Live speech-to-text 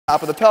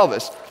top of the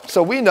pelvis.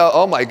 So we know,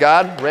 oh my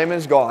God,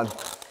 Raymond's gone.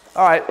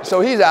 All right, so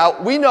he's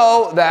out. We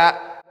know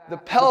that the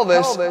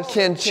pelvis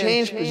can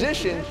change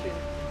position.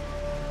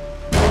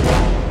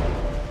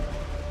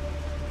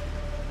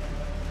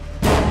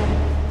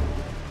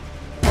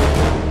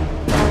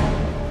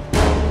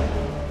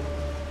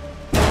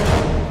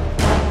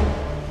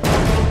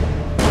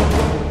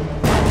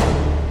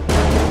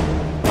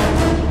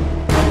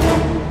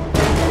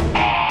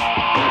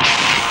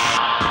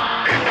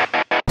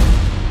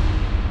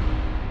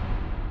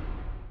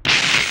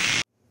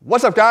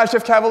 What's up, guys?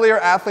 Jeff Cavalier,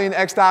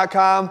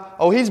 ATHLEAN-X.com.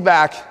 Oh, he's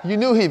back. You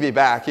knew he'd be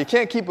back. You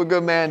can't keep a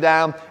good man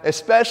down,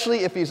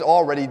 especially if he's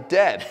already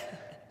dead.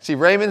 See,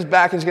 Raymond's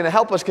back and he's going to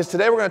help us because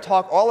today we're going to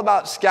talk all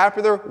about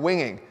scapular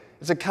winging.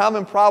 It's a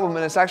common problem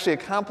and it's actually a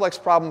complex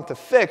problem to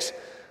fix,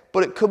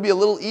 but it could be a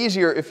little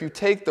easier if you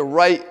take the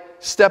right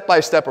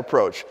step-by-step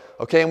approach.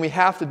 Okay, and we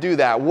have to do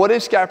that. What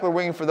is scapular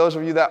winging for those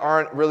of you that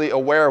aren't really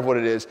aware of what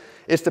it is?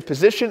 It's the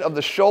position of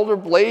the shoulder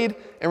blade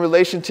in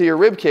relation to your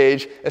rib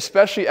cage,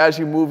 especially as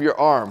you move your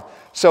arm.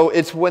 So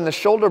it's when the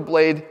shoulder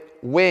blade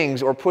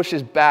wings or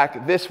pushes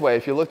back this way.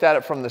 If you looked at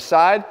it from the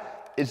side,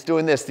 it's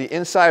doing this. The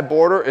inside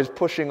border is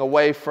pushing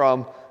away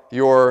from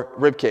your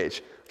rib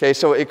cage. Okay,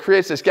 so it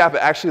creates this gap.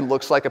 It actually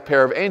looks like a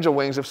pair of angel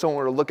wings if someone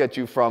were to look at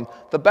you from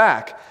the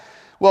back.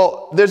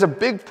 Well, there's a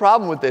big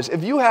problem with this.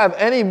 If you have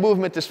any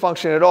movement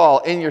dysfunction at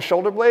all in your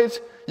shoulder blades,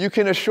 you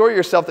can assure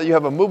yourself that you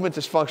have a movement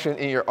dysfunction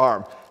in your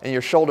arm and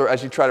your shoulder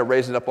as you try to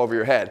raise it up over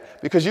your head.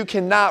 Because you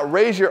cannot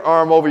raise your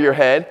arm over your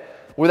head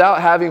without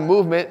having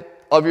movement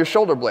of your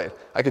shoulder blade.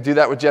 I could do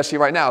that with Jesse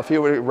right now. If he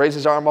would raise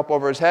his arm up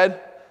over his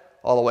head,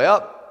 all the way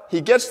up,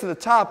 he gets to the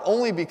top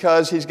only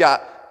because he's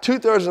got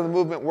 2/3 of the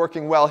movement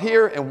working well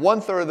here and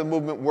 1/3 of the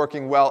movement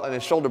working well in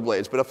his shoulder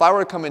blades. But if I were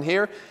to come in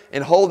here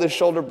and hold his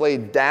shoulder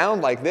blade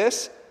down like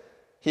this,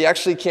 he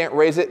actually can't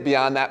raise it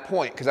beyond that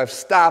point because I've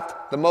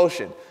stopped the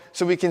motion.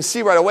 So we can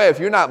see right away if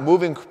you're not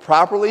moving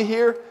properly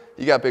here,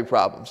 you got big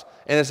problems.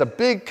 And it's a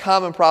big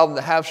common problem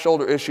to have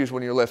shoulder issues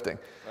when you're lifting.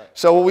 Right.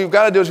 So what we've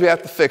got to do is we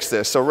have to fix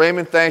this. So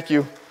Raymond, thank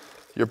you.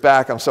 You're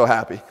back. I'm so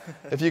happy.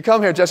 If you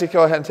come here, Jesse,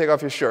 go ahead and take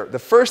off your shirt. The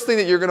first thing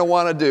that you're going to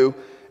want to do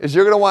is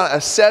you're going to want to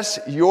assess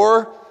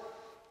your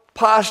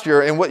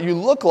posture and what you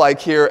look like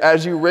here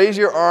as you raise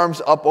your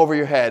arms up over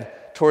your head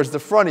towards the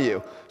front of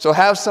you. So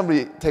have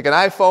somebody take an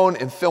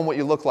iPhone and film what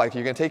you look like.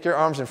 You're going to take your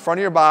arms in front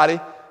of your body.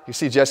 You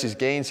see Jesse's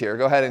gains here.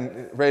 Go ahead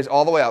and raise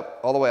all the way up,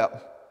 all the way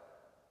up.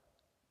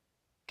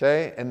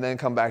 Okay, and then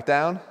come back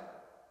down.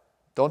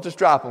 Don't just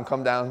drop them,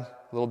 come down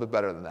a little bit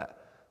better than that.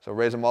 So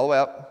raise them all the way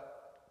up.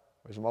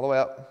 Raise them all the way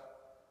up.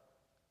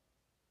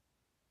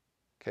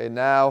 Okay,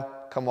 now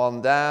come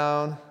on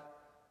down.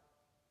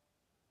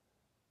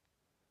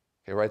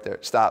 Okay, right there.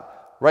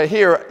 Stop. Right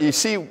here, you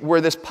see where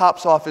this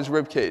pops off his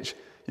rib cage.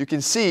 You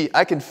can see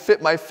I can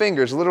fit my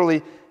fingers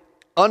literally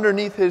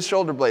underneath his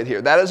shoulder blade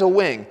here. That is a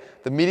wing.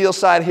 The medial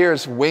side here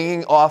is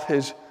winging off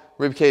his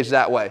rib cage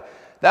that way.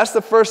 That's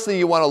the first thing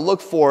you want to look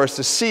for, is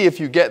to see if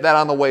you get that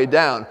on the way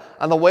down.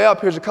 On the way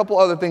up, here's a couple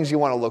other things you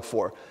want to look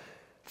for.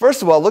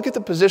 First of all, look at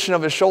the position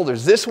of his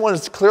shoulders. This one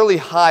is clearly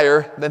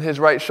higher than his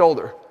right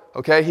shoulder.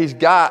 Okay, he's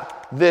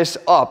got this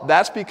up.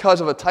 That's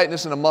because of a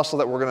tightness in a muscle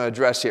that we're going to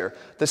address here.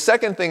 The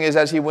second thing is,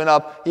 as he went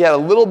up, he had a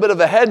little bit of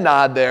a head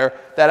nod there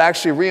that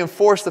actually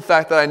reinforced the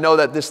fact that I know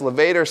that this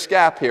levator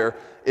scap here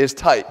is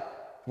tight.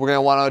 We're going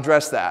to want to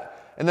address that.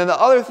 And then the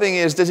other thing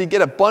is, does he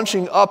get a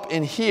bunching up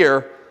in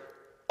here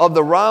of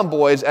the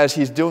rhomboids as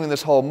he's doing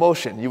this whole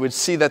motion? You would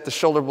see that the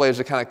shoulder blades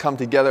would kind of come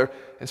together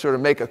and sort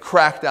of make a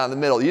crack down the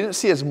middle. You didn't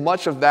see as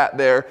much of that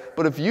there,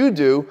 but if you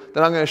do,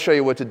 then I'm going to show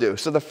you what to do.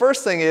 So the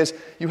first thing is,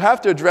 you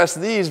have to address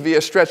these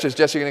via stretches.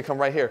 Jesse, you're going to come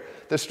right here.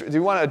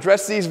 You want to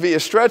address these via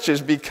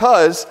stretches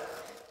because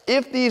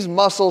if these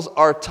muscles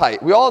are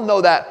tight, we all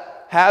know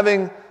that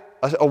having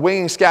a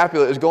winging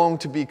scapula is going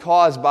to be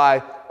caused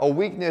by a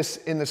weakness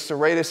in the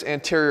serratus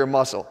anterior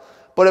muscle.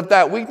 But if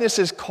that weakness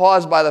is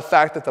caused by the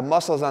fact that the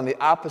muscles on the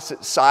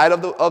opposite side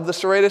of the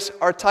serratus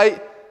are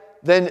tight,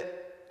 then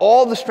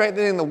all the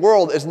strengthening in the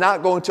world is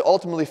not going to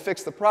ultimately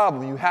fix the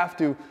problem. You have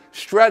to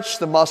stretch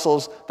the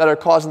muscles that are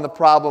causing the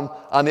problem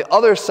on the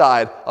other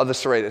side of the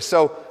serratus.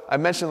 So I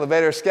mentioned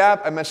levator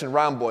scap, I mentioned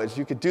rhomboids.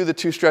 You could do the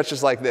two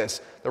stretches like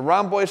this. The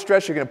rhomboid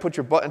stretch, you're going to put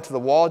your butt into the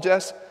wall,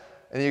 Jess,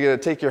 and you're going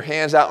to take your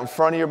hands out in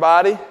front of your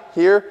body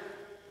here,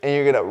 and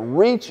you're going to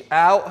reach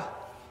out,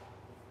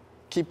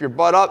 keep your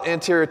butt up,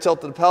 anterior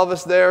tilt to the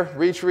pelvis there,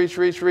 reach, reach,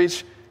 reach,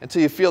 reach,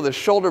 until you feel the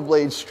shoulder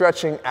blade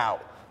stretching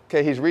out.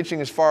 Okay, he's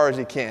reaching as far as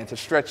he can to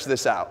stretch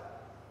this out.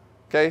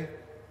 Okay,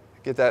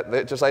 get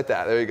that, just like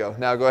that, there you go.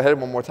 Now go ahead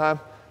one more time,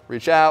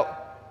 reach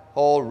out,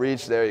 hold,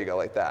 reach, there you go,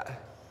 like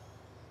that.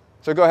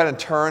 So go ahead and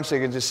turn so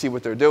you can just see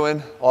what they're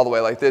doing, all the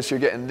way like this. You're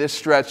getting this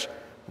stretch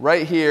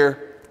right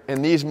here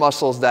in these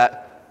muscles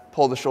that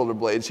pull the shoulder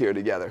blades here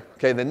together.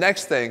 Okay, the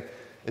next thing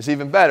is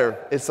even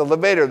better. It's the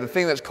levator, the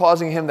thing that's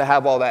causing him to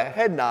have all that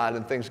head nod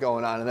and things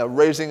going on, and the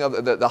raising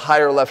of the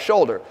higher left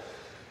shoulder.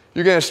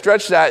 You're going to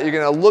stretch that. You're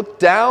going to look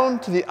down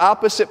to the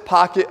opposite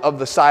pocket of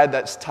the side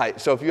that's tight.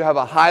 So if you have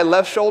a high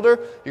left shoulder,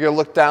 you're going to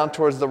look down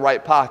towards the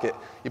right pocket.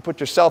 You put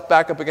yourself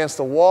back up against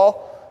the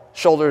wall,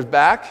 shoulders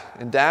back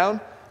and down.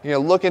 You're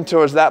going to look in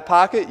towards that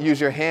pocket. Use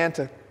your hand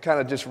to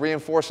kind of just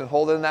reinforce and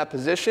hold it in that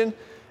position.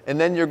 And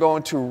then you're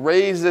going to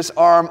raise this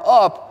arm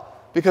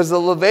up because the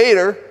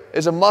levator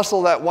is a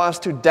muscle that wants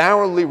to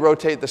downwardly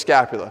rotate the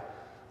scapula.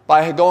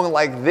 By going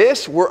like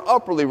this, we're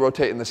upwardly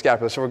rotating the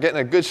scapula. So we're getting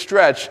a good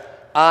stretch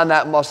on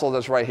that muscle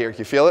that's right here. Can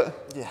you feel it?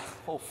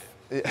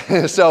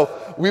 Yeah.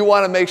 So we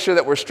want to make sure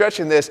that we're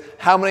stretching this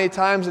how many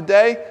times a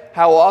day?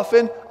 How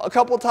often? A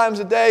couple times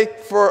a day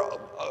for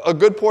a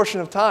good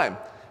portion of time.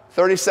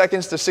 30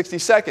 seconds to 60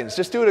 seconds.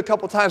 Just do it a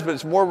couple times, but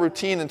it's more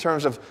routine in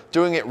terms of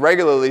doing it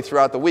regularly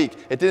throughout the week.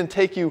 It didn't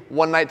take you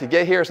one night to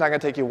get here. It's not going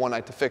to take you one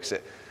night to fix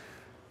it.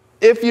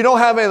 If you don't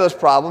have any of those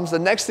problems, the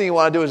next thing you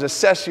want to do is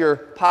assess your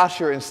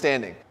posture in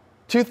standing.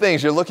 Two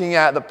things. You're looking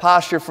at the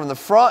posture from the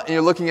front, and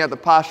you're looking at the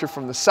posture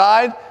from the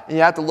side, and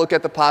you have to look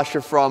at the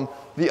posture from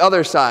the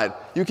other side.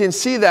 You can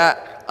see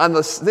that on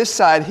this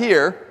side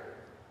here,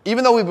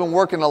 even though we've been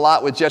working a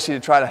lot with Jesse to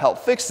try to help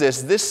fix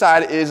this, this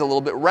side is a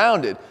little bit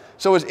rounded.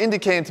 So it's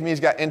indicating to me he's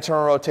got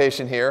internal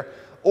rotation here,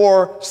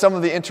 or some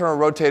of the internal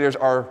rotators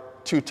are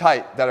too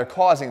tight that are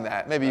causing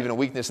that, maybe even a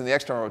weakness in the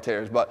external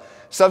rotators. But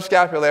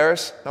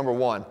subscapularis, number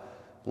 1.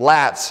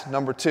 Lats,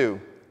 number 2.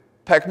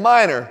 Pec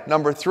minor,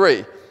 number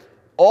 3.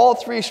 All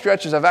 3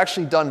 stretches, I've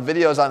actually done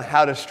videos on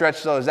how to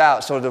stretch those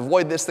out. So to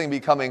avoid this thing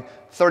becoming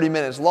 30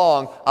 minutes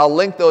long, I'll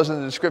link those in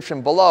the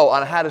description below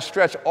on how to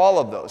stretch all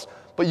of those.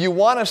 But you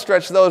want to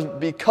stretch those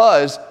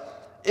because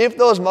if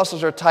those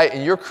muscles are tight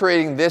and you're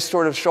creating this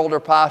sort of shoulder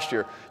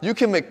posture, you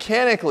can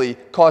mechanically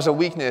cause a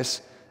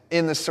weakness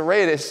in the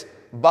serratus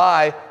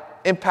by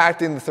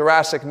impacting the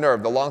thoracic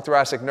nerve, the long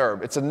thoracic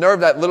nerve. It's a nerve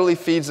that literally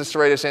feeds the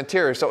serratus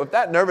anterior. So if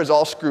that nerve is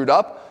all screwed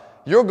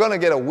up, you're going to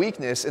get a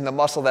weakness in the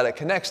muscle that it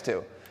connects to.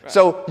 Right.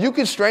 So you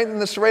can strengthen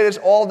the serratus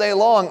all day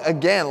long,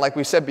 again, like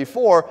we said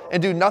before, and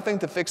do nothing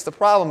to fix the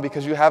problem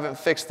because you haven't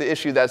fixed the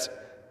issue that's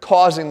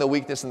causing the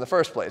weakness in the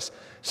first place.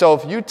 So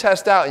if you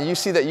test out and you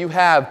see that you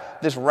have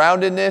this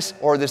roundedness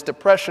or this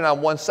depression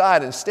on one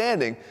side in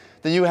standing,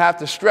 then you have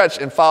to stretch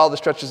and follow the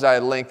stretches I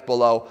linked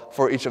below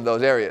for each of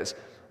those areas.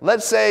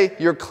 Let's say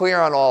you're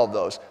clear on all of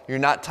those. You're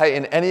not tight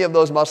in any of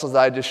those muscles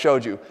that I just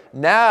showed you.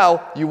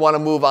 Now you want to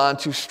move on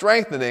to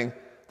strengthening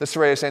the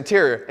serratus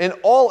anterior. In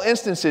all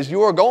instances,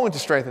 you are going to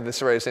strengthen the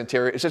serratus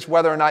anterior. It's just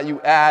whether or not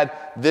you add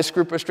this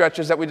group of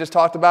stretches that we just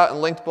talked about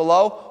and linked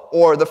below,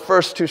 or the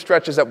first 2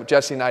 stretches that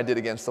Jesse and I did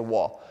against the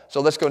wall.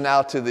 So let's go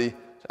now to the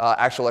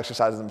actual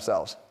exercises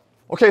themselves.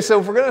 Okay,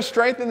 so if we're going to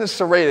strengthen the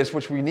serratus,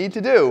 which we need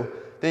to do,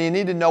 then you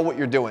need to know what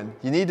you're doing.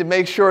 You need to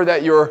make sure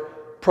that you're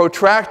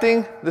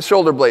protracting the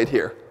shoulder blade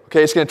here.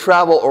 Okay, it's going to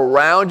travel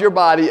around your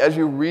body as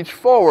you reach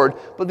forward,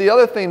 but the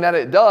other thing that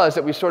it does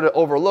that we sort of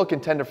overlook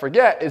and tend to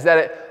forget is that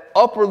it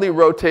upwardly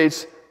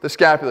rotates the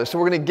scapula. So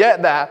we're going to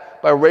get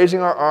that by raising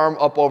our arm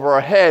up over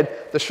our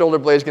head. The shoulder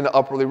blade is going to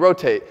upwardly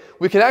rotate.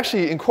 We can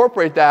actually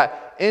incorporate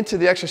that into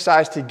the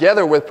exercise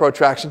together with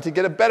protraction to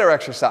get a better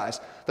exercise.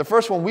 The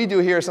first one we do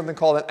here is something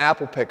called an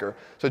apple picker.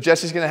 So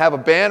Jesse's going to have a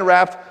band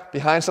wrapped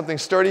behind something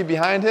sturdy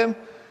behind him.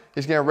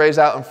 He's going to raise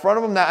out in front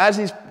of him. Now as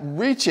he's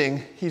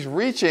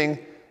reaching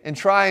and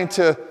trying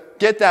to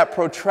get that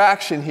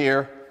protraction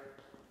here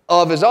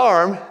of his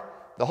arm.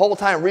 The whole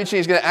time reaching,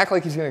 he's going to act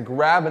like he's going to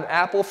grab an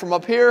apple from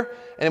up here.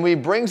 And when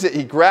he brings it,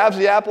 he grabs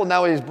the apple.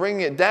 Now when he's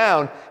bringing it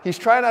down, he's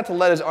trying not to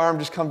let his arm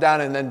just come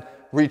down and then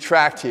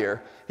retract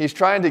here. He's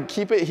trying to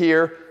keep it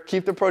here,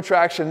 keep the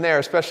protraction there,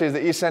 especially as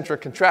the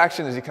eccentric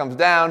contraction as he comes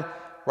down.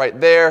 Right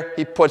there,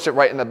 he puts it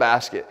right in the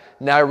basket.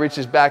 Now he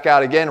reaches back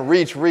out again.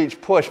 Reach,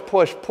 push,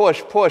 push,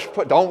 push, push,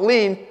 push. Don't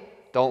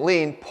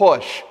lean,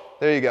 push.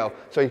 There you go.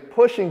 So he's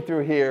pushing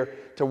through here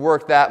to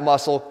work that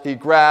muscle. He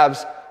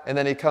grabs, and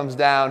then he comes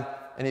down,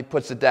 and he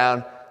puts it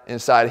down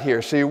inside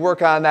here. So you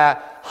work on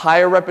that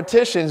higher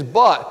repetitions,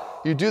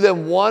 but you do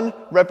them 1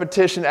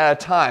 repetition at a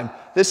time.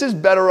 This is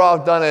better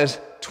off done as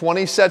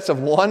 20 sets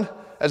of 1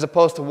 as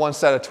opposed to 1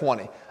 set of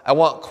 20. I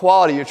want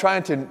quality. You're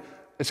trying to,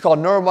 it's called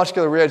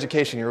neuromuscular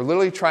re-education. You're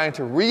literally trying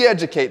to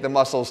re-educate the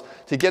muscles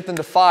to get them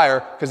to fire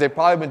because they've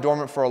probably been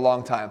dormant for a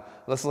long time.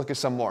 Let's look at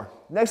some more.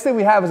 Next thing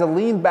we have is a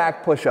lean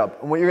back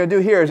push-up. And what you're going to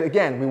do here is,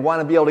 again, we want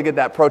to be able to get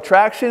that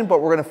protraction,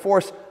 but we're going to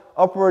force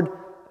upward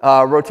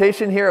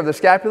rotation here of the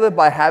scapula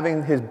by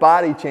having his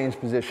body change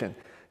position.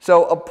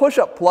 So a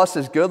push-up plus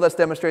is good. Let's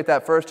demonstrate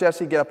that first,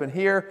 Jesse. Get up in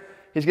here.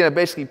 He's going to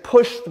basically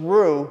push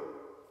through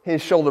his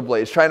shoulder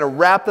blades, trying to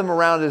wrap them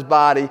around his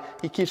body.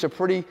 He keeps a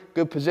pretty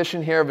good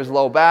position here of his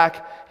low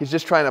back. He's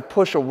just trying to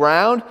push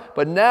around.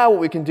 But now what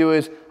we can do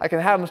is I can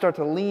have him start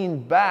to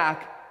lean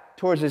back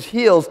towards his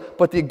heels,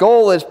 but the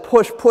goal is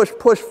push, push,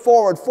 push,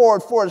 forward,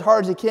 forward, forward as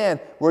hard as he can.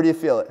 Where do you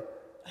feel it?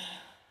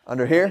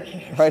 Under here?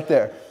 Right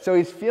there. So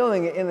he's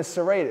feeling it in the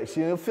serratus.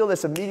 You'll feel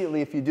this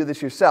immediately if you do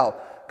this yourself.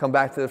 Come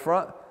back to the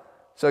front.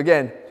 So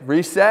again,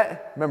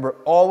 reset. Remember,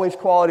 always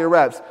quality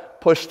reps.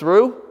 Push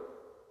through.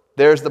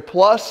 There's the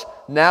plus.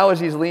 Now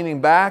as he's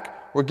leaning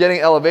back, We're getting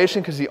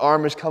elevation because the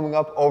arm is coming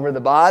up over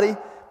the body,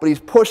 but he's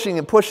pushing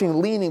and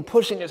pushing, leaning,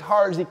 pushing as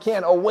hard as he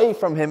can away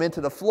from him into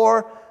the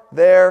floor,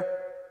 there,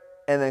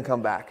 and then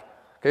come back.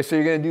 Okay, so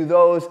you're going to do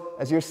those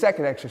as your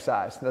second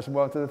exercise. Let's move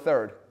on to the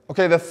third.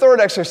 Okay, the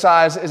third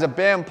exercise is a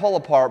band pull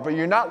apart, but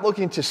you're not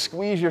looking to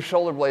squeeze your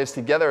shoulder blades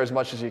together as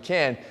much as you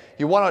can.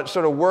 You want to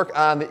sort of work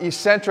on the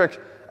eccentric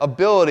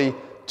ability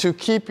to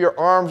keep your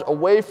arms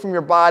away from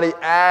your body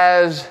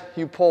as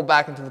you pull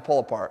back into the pull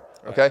apart.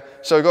 Okay,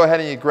 so go ahead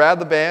and you grab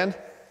the band,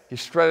 you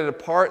spread it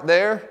apart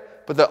there,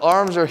 but the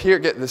arms are here.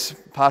 Get this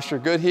posture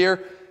good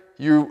here.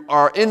 You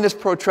are in this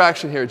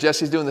protraction here.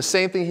 Jesse's doing the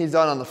same thing he's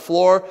done on the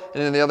floor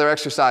and in the other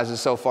exercises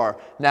so far.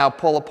 Now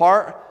pull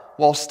apart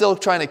while still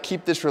trying to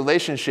keep this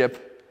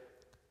relationship.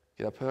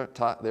 Get up here,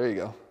 top, there you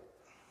go.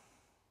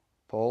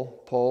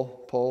 Pull,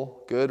 pull,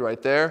 pull, good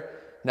right there.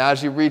 Now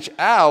as you reach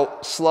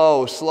out,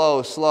 slow,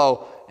 slow,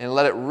 slow, and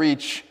let it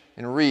reach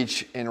and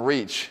reach and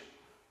reach.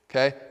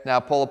 Okay, now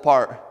pull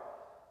apart.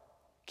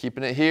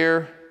 Keeping it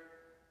here.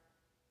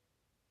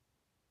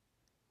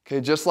 Okay,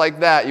 just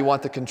like that, you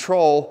want the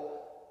control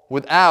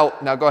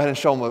without, now go ahead and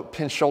show them a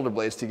pinch shoulder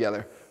blades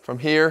together. From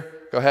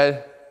here, go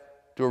ahead,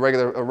 do a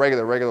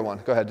regular one.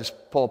 Go ahead,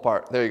 just pull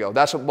apart. There you go.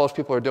 That's what most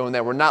people are doing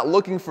there. We're not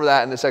looking for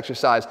that in this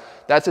exercise.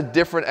 That's a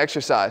different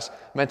exercise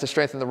meant to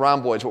strengthen the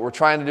rhomboids. What we're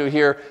trying to do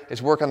here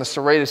is work on the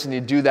serratus, and you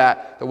do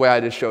that the way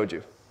I just showed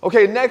you.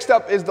 Okay, next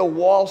up is the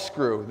wall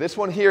screw. This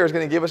one here is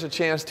going to give us a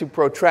chance to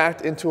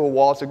protract into a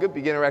wall. It's a good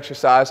beginner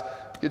exercise.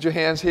 Get your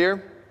hands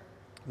here.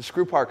 The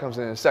screw part comes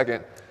in a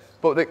second.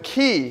 But the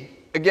key,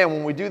 again,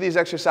 when we do these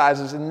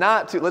exercises, is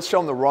not to, let's show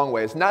them the wrong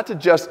way. It's not to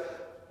just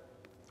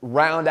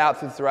round out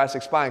through the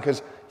thoracic spine,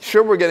 because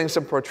sure, we're getting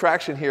some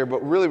protraction here, but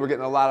really we're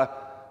getting a lot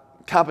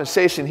of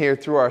compensation here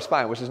through our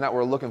spine, which is not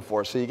what we're looking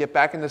for. So you get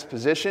back in this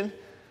position.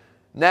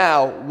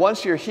 Now,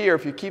 once you're here,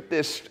 if you keep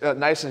this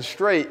nice and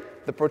straight,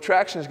 the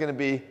protraction is going to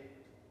be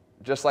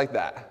just like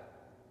that.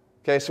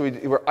 Okay, so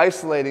we're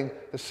isolating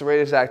the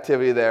serratus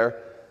activity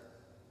there,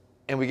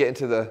 and we get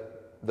into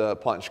the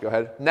punch. Go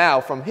ahead.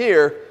 Now, from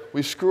here,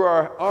 we screw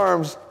our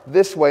arms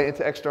this way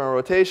into external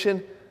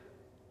rotation,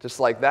 just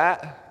like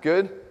that.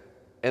 Good.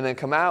 And then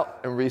come out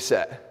and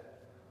reset.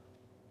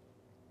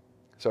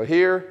 So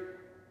here,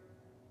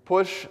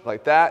 push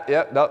like that.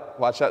 Yep, nope,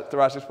 watch that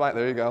thoracic spine.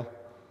 There you go.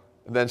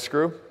 And then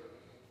screw.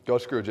 Go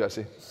screw,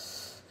 Jesse.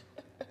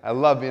 I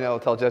love being able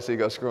to tell Jesse to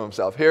go screw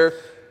himself. Here,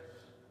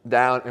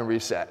 down, and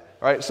reset.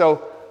 All right,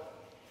 so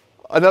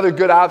another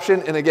good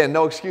option, and again,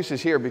 no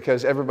excuses here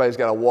because everybody's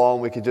got a wall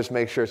and we can just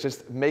make sure, it's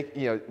just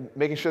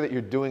making sure that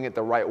you're doing it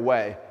the right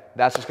way.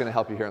 That's just going to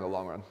help you here in the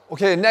long run.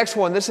 Okay, next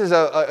one, this is,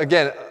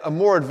 again, a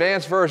more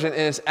advanced version,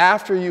 and it's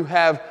after you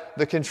have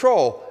the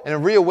control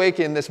and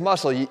reawaken this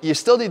muscle. You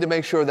still need to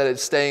make sure that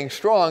it's staying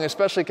strong,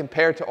 especially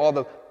compared to all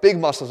the big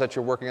muscles that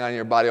you're working on in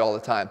your body all the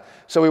time.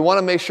 So we want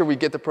to make sure we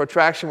get the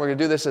protraction. We're going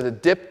to do this as a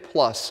dip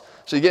plus.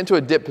 So you get into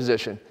a dip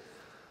position.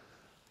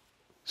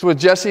 So with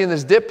Jesse in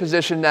this dip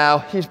position now,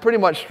 he's pretty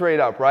much straight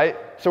up, right?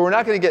 So we're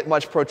not going to get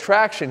much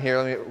protraction here.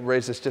 Let me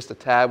raise this just a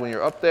tad when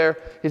you're up there.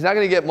 He's not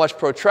going to get much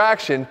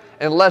protraction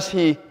unless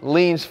he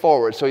leans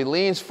forward. So he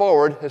leans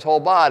forward, his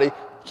whole body,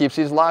 keeps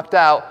these locked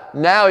out.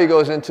 Now he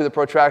goes into the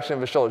protraction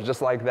of his shoulders,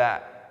 just like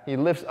that. He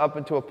lifts up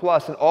into a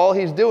plus, and all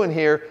he's doing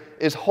here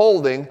is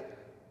holding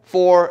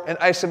for an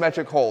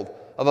isometric hold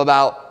of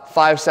about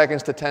 5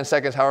 seconds to 10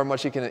 seconds, however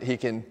much he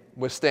can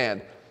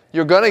withstand.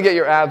 You're going to get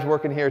your abs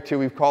working here too.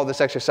 We've called this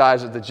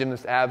exercise the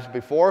gymnast abs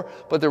before,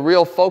 but the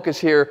real focus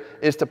here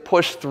is to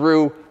push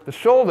through the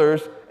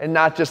shoulders and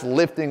not just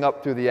lifting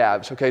up through the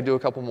abs. Okay, do a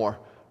couple more.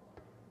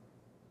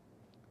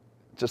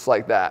 Just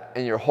like that,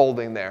 and you're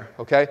holding there,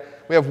 okay?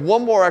 We have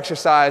one more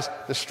exercise,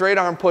 the straight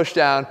arm push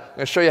down. I'm going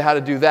to show you how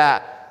to do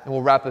that, and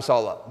we'll wrap this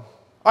all up.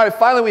 All right,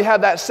 finally we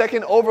have that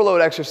second overload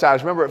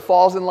exercise. Remember, it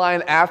falls in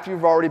line after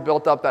you've already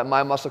built up that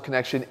mind-muscle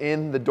connection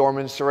in the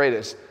dormant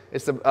serratus.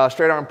 It's the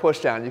straight arm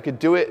push down. You could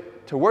do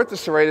it to work the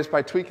serratus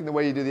by tweaking the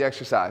way you do the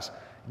exercise.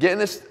 Get in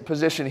this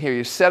position here.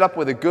 You set up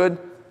with a good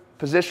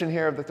position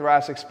here of the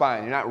thoracic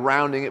spine. You're not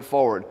rounding it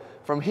forward.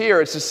 From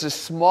here, it's just a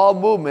small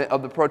movement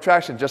of the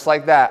protraction, just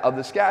like that, of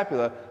the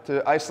scapula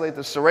to isolate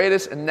the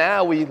serratus, and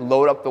now we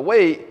load up the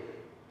weight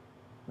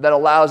that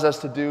allows us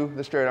to do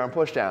the straight arm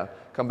push down.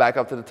 Come back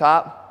up to the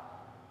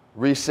top,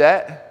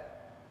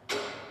 reset,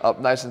 up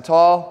nice and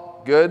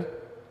tall, good,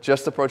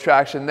 just the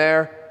protraction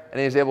there,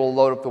 and he's able to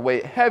load up the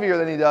weight heavier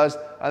than he does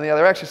on the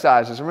other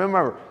exercises. And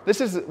remember,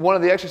 this is one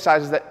of the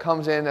exercises that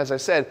comes in, as I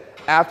said,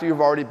 after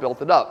you've already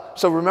built it up.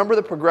 So remember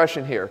the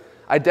progression here.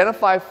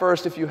 Identify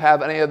first if you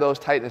have any of those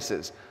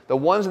tightnesses. The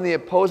ones in the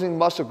opposing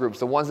muscle groups,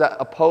 the ones that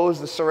oppose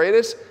the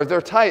serratus, if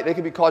they're tight, they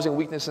could be causing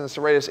weakness in the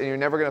serratus, and you're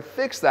never going to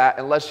fix that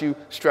unless you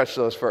stretch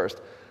those first.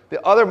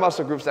 The other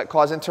muscle groups that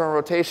cause internal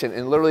rotation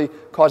and literally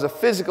cause a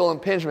physical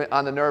impingement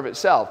on the nerve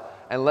itself,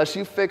 unless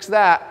you fix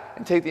that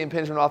and take the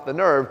impingement off the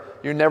nerve,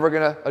 you're never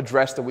going to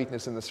address the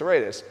weakness in the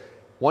serratus.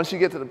 Once you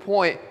get to the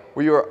point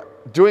where you're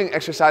doing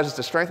exercises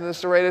to strengthen the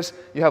serratus,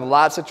 you have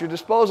lots at your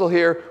disposal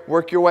here.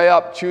 Work your way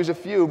up, choose a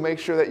few, make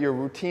sure that you're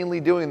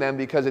routinely doing them,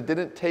 because it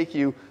didn't take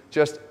you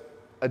just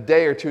a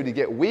day or two to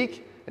get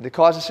weak and to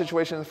cause a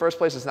situation in the first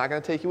place. It's not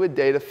going to take you a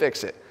day to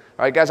fix it.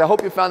 All right, guys, I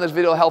hope you found this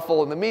video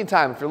helpful. In the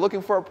meantime, if you're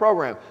looking for a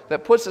program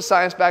that puts the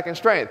science back in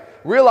strength,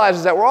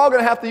 realizes that we're all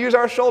going to have to use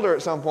our shoulder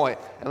at some point,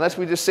 unless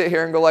we just sit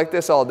here and go like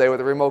this all day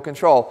with a remote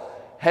control,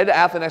 head to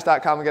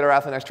ATHLEAN-X.com and get our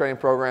ATHLEAN-X training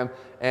program.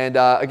 And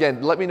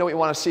again, let me know what you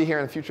want to see here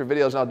in future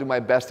videos, and I'll do my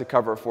best to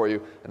cover it for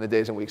you in the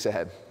days and weeks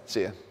ahead.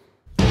 See ya.